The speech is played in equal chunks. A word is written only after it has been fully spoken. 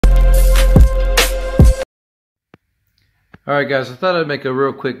Alright guys, I thought I'd make a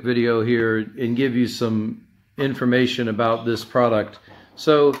real quick video here and give you some information about this product.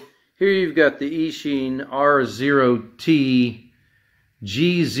 So here you've got the eSheen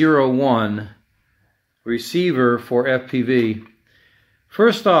ROTG01 receiver for FPV.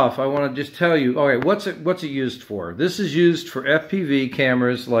 First off, I want to just tell you, alright, what's it used for? This is used for FPV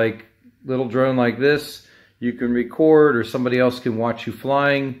cameras, like little drone like this. You can record, or somebody else can watch you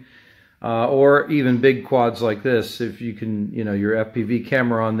flying. Or even big quads like this. If you can, your FPV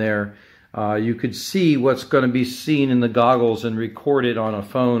camera on there, you could see what's going to be seen in the goggles and record it on a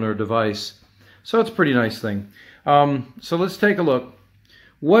phone or device. So it's a pretty nice thing. So let's take a look.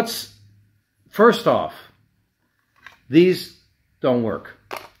 First off, these don't work.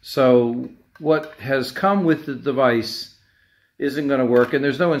 So what has come with the device isn't going to work, and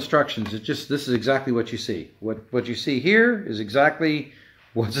there's no instructions. It's just, this is exactly what you see. What you see here is exactly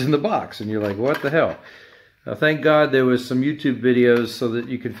what's in the box, and you're like, what the hell? Thank God there was some YouTube videos so that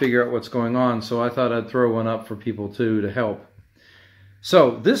you could figure out what's going on, so I thought I'd throw one up for people too to help.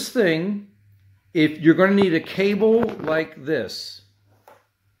 So this thing, if you're going to need a cable like this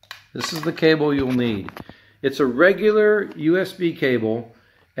is the cable you'll need. It's a regular USB cable,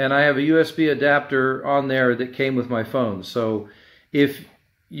 and I have a USB adapter on there that came with my phone. So if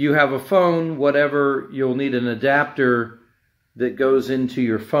you have a phone, whatever, you'll need an adapter that goes into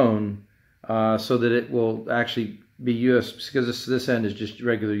your phone so that it will actually be USB, because this end is just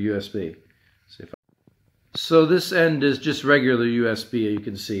regular USB. So this end is just regular USB, you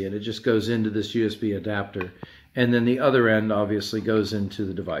can see it. It just goes into this USB adapter. And then the other end obviously goes into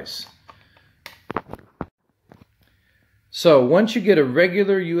the device. So once you get a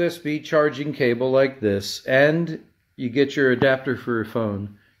regular USB charging cable like this, and you get your adapter for your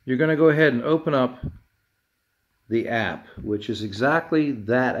phone, you're going to go ahead and open up the app, which is exactly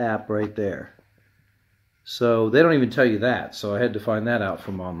that app right there. So they don't even tell you that, so I had to find that out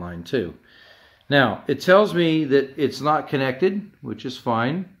from online too. Now, it tells me that it's not connected, which is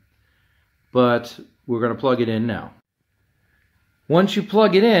fine, but we're going to plug it in now. Once you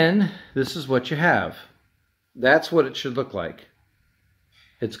plug it in, this is what you have. That's what it should look like.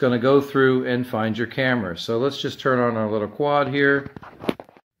 It's going to go through and find your camera. So let's just turn on our little quad here.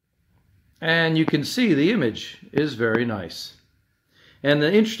 And you can see the image is very nice. And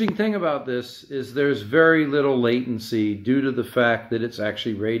the interesting thing about this is there's very little latency due to the fact that it's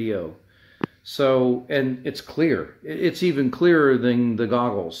actually radio. So, and it's clear. It's even clearer than the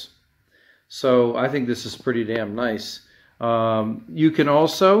goggles. So I think this is pretty damn nice. You can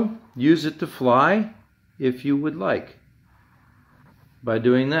also use it to fly if you would like by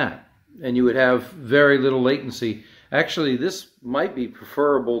doing that. And you would have very little latency. Actually, this might be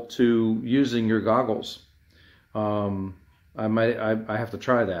preferable to using your goggles. I have to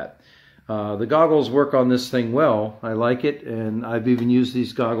try that. The goggles work on this thing well. I like it, and I've even used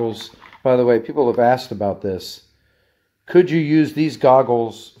these goggles. By the way, people have asked about this. Could you use these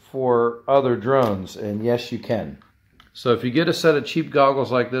goggles for other drones? And yes, you can. So if you get a set of cheap goggles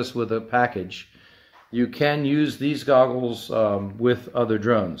like this with a package, you can use these goggles with other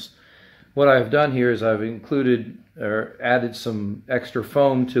drones. What I've done here is I've included or added some extra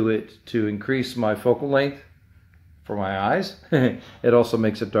foam to it to increase my focal length for my eyes. It also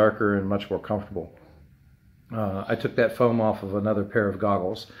makes it darker and much more comfortable. I took that foam off of another pair of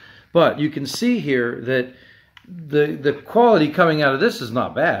goggles. But you can see here that the quality coming out of this is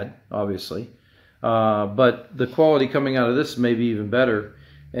not bad, obviously. But the quality coming out of this may be even better.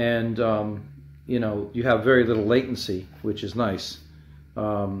 And you have very little latency, which is nice.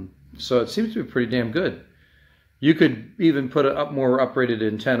 So it seems to be pretty damn good. You could even put a more uprated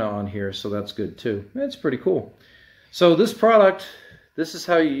antenna on here, so that's good too. It's pretty cool. So this product, this is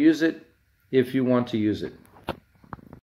how you use it if you want to use it.